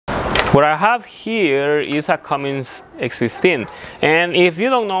What I have here is a Cummins X15, and if you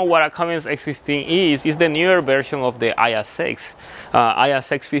don't know what a Cummins X15 is, it's the newer version of the ISX.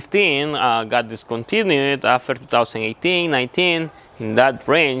 ISX 15 got discontinued after 2018, 19, in that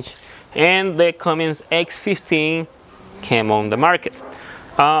range, and the Cummins X15 came on the market.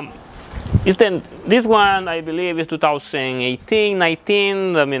 This one, I believe, is 2018,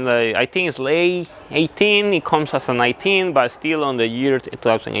 19. I mean, I think it's late 18. It comes as a 19, but still on the year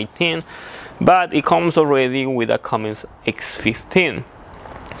 2018. But it comes already with a Cummins X15.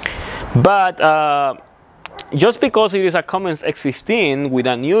 But just because it is a Cummins X15 with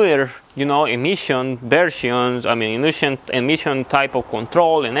a newer, emission versions, I mean, emission type of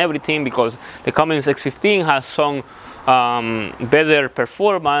control and everything, because the Cummins X15 has some better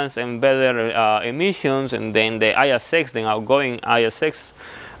performance and better emissions, and then the ISX, the outgoing ISX,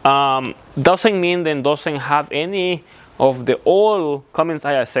 doesn't mean that doesn't have any of the old Cummins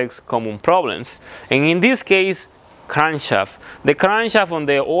ISX common problems. And in this case, crankshaft. The crankshaft on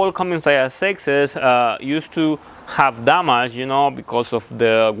the old Cummins ISXs used to have damage, because of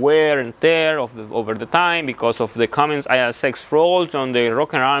the wear and tear over the time, because of the Cummins ISX rolls on the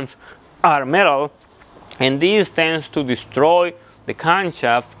rocker arms are metal. And this tends to destroy the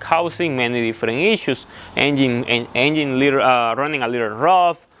crankshaft, causing many different issues. Engine running a little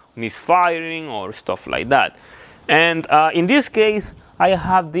rough, misfiring, or stuff like that. And in this case, I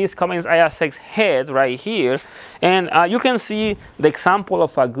have this Cummins ISX head right here, and you can see the example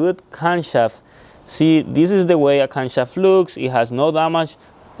of a good crankshaft. See, this is the way a crankshaft looks. It has no damage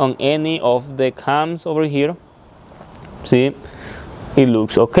on any of the cams over here. See? It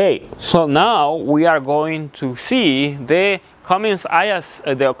looks okay. So now we are going to see the Cummins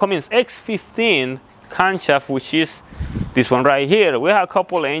X15 crankshaft, which is this one right here. We have a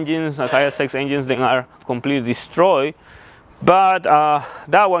couple engines, ISX engines, that are completely destroyed, but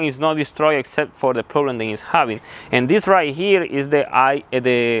that one is not destroyed except for the problem that it's having. And this right here is the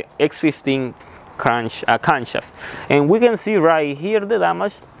X15 crankshaft, and we can see right here the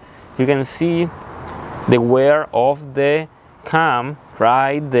damage. You can see the wear of the cam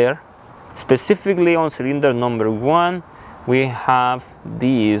right there, specifically on cylinder number 1. We have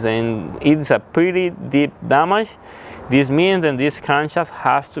this, and it's a pretty deep damage. This means that this crankshaft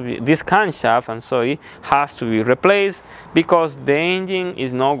has to be replaced, because the engine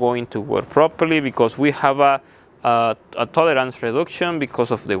is not going to work properly, because we have a tolerance reduction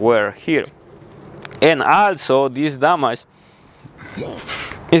because of the wear here. And also this damage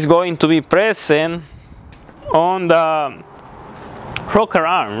is going to be present on the rocker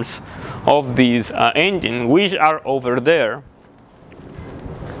arms of this engine, which are over there.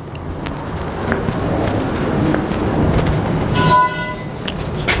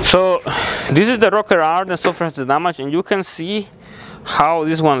 So this is the rocker arm that suffers the damage, and you can see how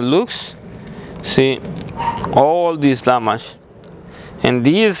this one looks. See all this damage, and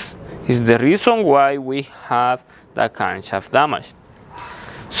this is the reason why we have the crankshaft damage.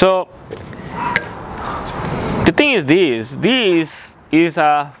 So the thing is, this is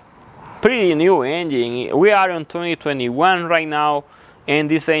a pretty new engine. We are in 2021 right now, and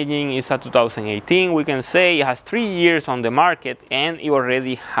this engine is a 2018. We can say it has 3 years on the market, and it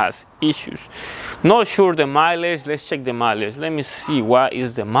already has issues. Not sure the mileage. Let's check the mileage. Let me see what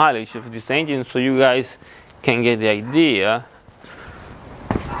is the mileage of this engine, so you guys can get the idea.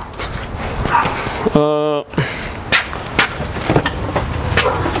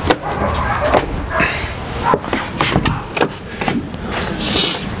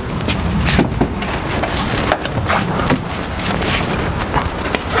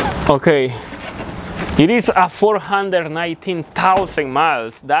 Okay, it is a 419,000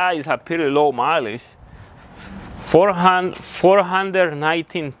 miles. That is a pretty low mileage.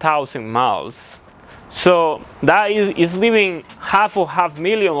 419,000 miles. So that is leaving half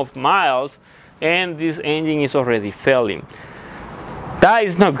million of miles, and this engine is already failing. That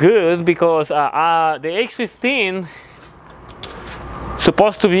is not good, because the X15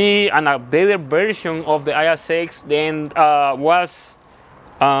 supposed to be an updated version of the ISX, then was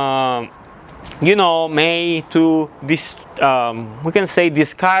made to we can say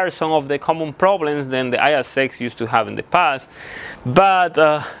discard some of the common problems that the ISX used to have in the past. But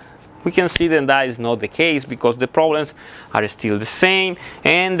we can see that is not the case, because the problems are still the same,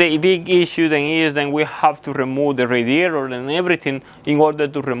 and the big issue then is that we have to remove the radiator and everything in order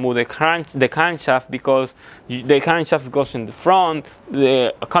to remove the crankshaft, because the crankshaft goes in the front.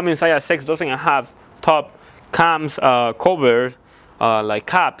 The Cummins ISX doesn't have top cams covers, like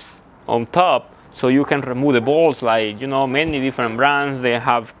caps on top, so you can remove the bolts. Like, many different brands, they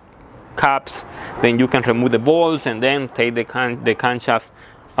have caps, then you can remove the bolts and then take the crankshaft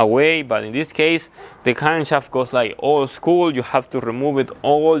away, but in this case the camshaft goes like old school. You have to remove it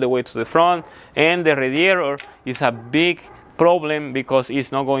all the way to the front, and the radiator is a big problem because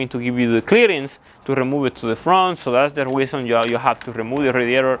it's not going to give you the clearance to remove it to the front. So that's the reason you have to remove the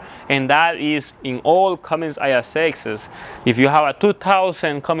radiator, and that is in all Cummins ISXs. If you have a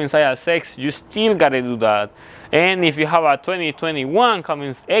 2000 Cummins ISX, you still gotta do that. And if you have a 2021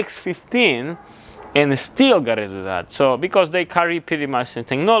 Cummins X15, and still gotta do that. So because they carry pretty much the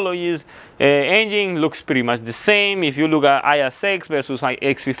technologies, engine looks pretty much the same. If you look at ISX versus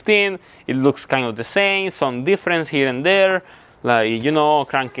X15, it looks kind of the same. Some difference here and there, like, you know,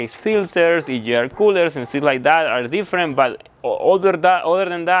 crankcase filters, EGR coolers and stuff like that are different, but other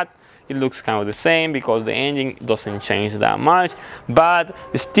than that, it looks kind of the same because the engine doesn't change that much, but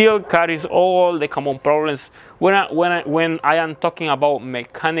it still carries all the common problems when I am talking about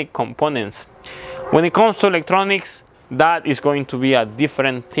mechanic components. When it comes to electronics, that is going to be a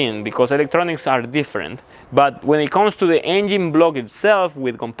different thing because electronics are different. But when it comes to the engine block itself,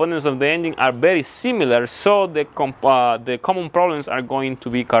 with components of the engine are very similar, so the common problems are going to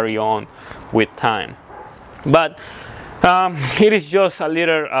be carried on with time. But it is just a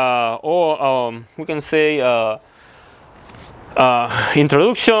little, we can say,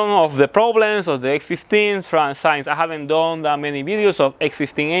 introduction of the problems of the X15 from science. I haven't done that many videos of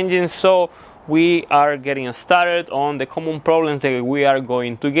X15 engines, so we are getting started on the common problems that we are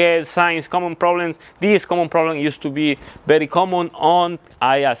going to get. Science common problems. These common problems used to be very common on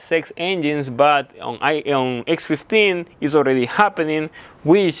ISX engines, but on X15 is already happening,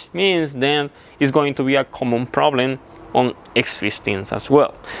 which means then it's going to be a common problem on X15s as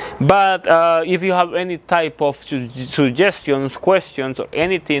well. But if you have any type of suggestions, questions, or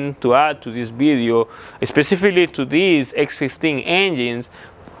anything to add to this video, specifically to these X15 engines,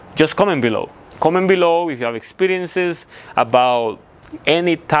 just comment below. Comment below if you have experiences about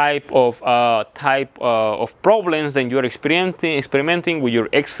any type of problems that you're experimenting with your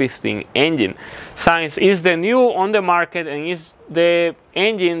X15 engine. Science is the new on the market, and is the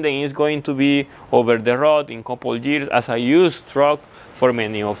engine that is going to be over the road in a couple of years as a used truck for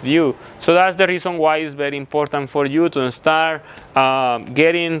many of you. So that's the reason why it's very important for you to start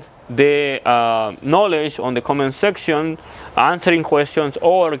getting the knowledge on the comment section, answering questions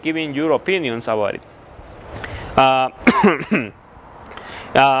or giving your opinions about it.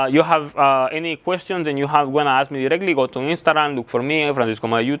 You have any questions and you want to ask me directly, go to Instagram, look for me,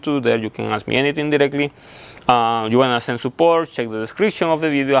 franciscoamaya YouTube. There you can ask me anything directly. You want to send support, check the description of the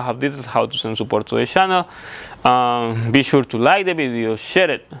video. I have details how to send support to the channel. Be sure to like the video,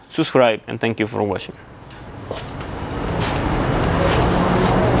 share it, subscribe, and thank you for watching.